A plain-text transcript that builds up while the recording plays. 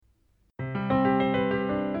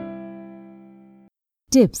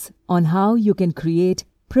Tips on how you can create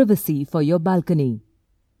privacy for your balcony.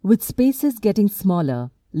 With spaces getting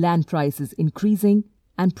smaller, land prices increasing,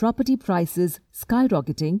 and property prices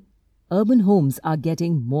skyrocketing, urban homes are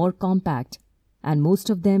getting more compact, and most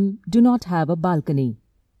of them do not have a balcony.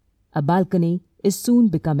 A balcony is soon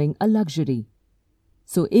becoming a luxury.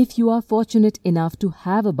 So if you are fortunate enough to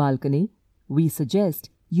have a balcony, we suggest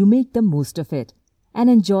you make the most of it and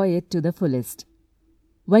enjoy it to the fullest.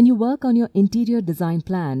 When you work on your interior design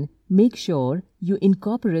plan, make sure you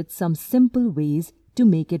incorporate some simple ways to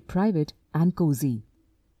make it private and cozy.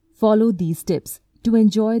 Follow these tips to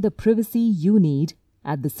enjoy the privacy you need,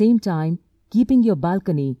 at the same time keeping your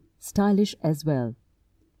balcony stylish as well.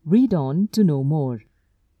 Read on to know more.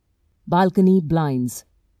 Balcony blinds.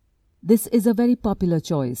 This is a very popular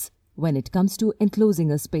choice when it comes to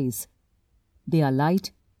enclosing a space. They are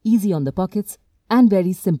light, easy on the pockets, and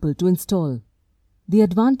very simple to install. The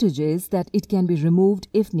advantage is that it can be removed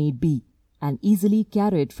if need be and easily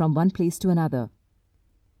carried from one place to another.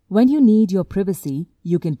 When you need your privacy,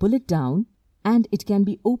 you can pull it down and it can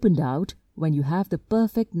be opened out when you have the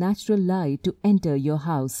perfect natural light to enter your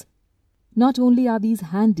house. Not only are these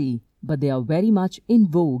handy, but they are very much in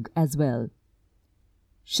vogue as well.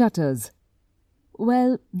 Shutters.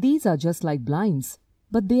 Well, these are just like blinds,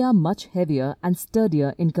 but they are much heavier and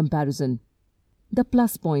sturdier in comparison. The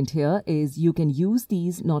plus point here is you can use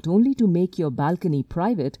these not only to make your balcony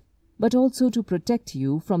private, but also to protect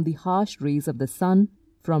you from the harsh rays of the sun,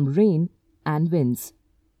 from rain and winds.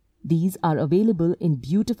 These are available in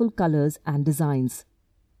beautiful colors and designs.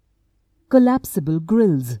 Collapsible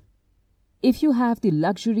grills. If you have the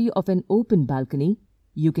luxury of an open balcony,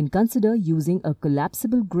 you can consider using a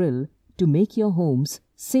collapsible grill to make your homes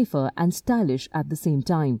safer and stylish at the same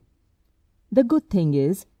time. The good thing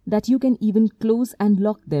is that you can even close and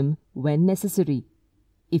lock them when necessary.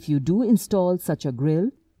 If you do install such a grill,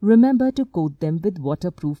 remember to coat them with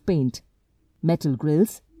waterproof paint. Metal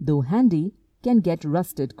grills, though handy, can get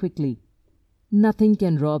rusted quickly. Nothing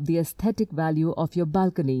can rob the aesthetic value of your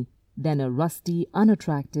balcony than a rusty,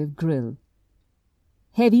 unattractive grill.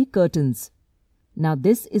 Heavy curtains. Now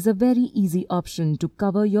this is a very easy option to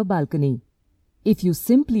cover your balcony. If you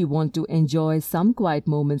simply want to enjoy some quiet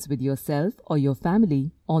moments with yourself or your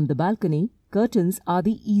family on the balcony, curtains are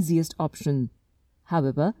the easiest option.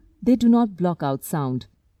 However, they do not block out sound.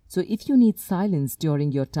 So if you need silence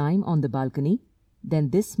during your time on the balcony, then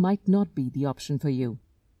this might not be the option for you.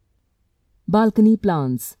 Balcony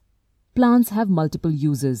plants. Plants have multiple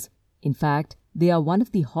uses. In fact, they are one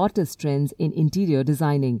of the hottest trends in interior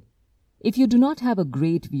designing. If you do not have a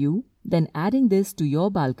great view, then adding this to your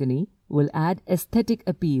balcony will add aesthetic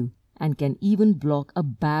appeal and can even block a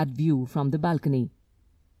bad view from the balcony.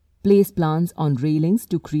 Place plants on railings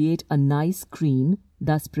to create a nice screen,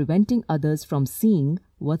 thus preventing others from seeing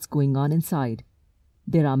what's going on inside.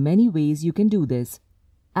 There are many ways you can do this,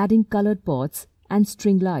 adding colored pots and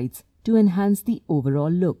string lights to enhance the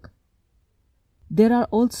overall look. There are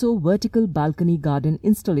also vertical balcony garden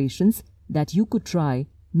installations that you could try,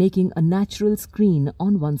 making a natural screen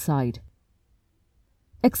on one side.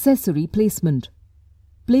 Accessory placement.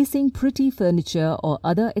 Placing pretty furniture or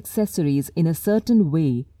other accessories in a certain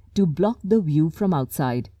way to block the view from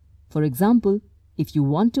outside. For example, if you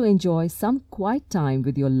want to enjoy some quiet time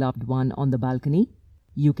with your loved one on the balcony,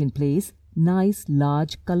 you can place nice,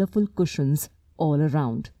 large, colorful cushions all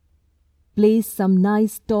around. Place some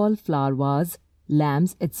nice tall flower vase,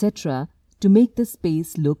 lamps, etc. to make the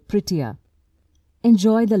space look prettier.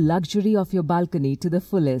 Enjoy the luxury of your balcony to the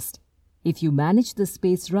fullest. If you manage the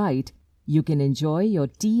space right, you can enjoy your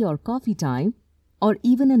tea or coffee time or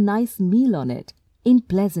even a nice meal on it in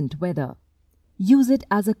pleasant weather. Use it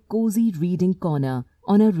as a cozy reading corner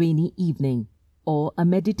on a rainy evening or a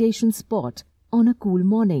meditation spot on a cool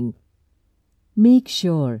morning. Make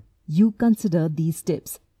sure you consider these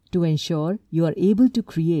tips to ensure you are able to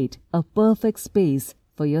create a perfect space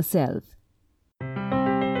for yourself.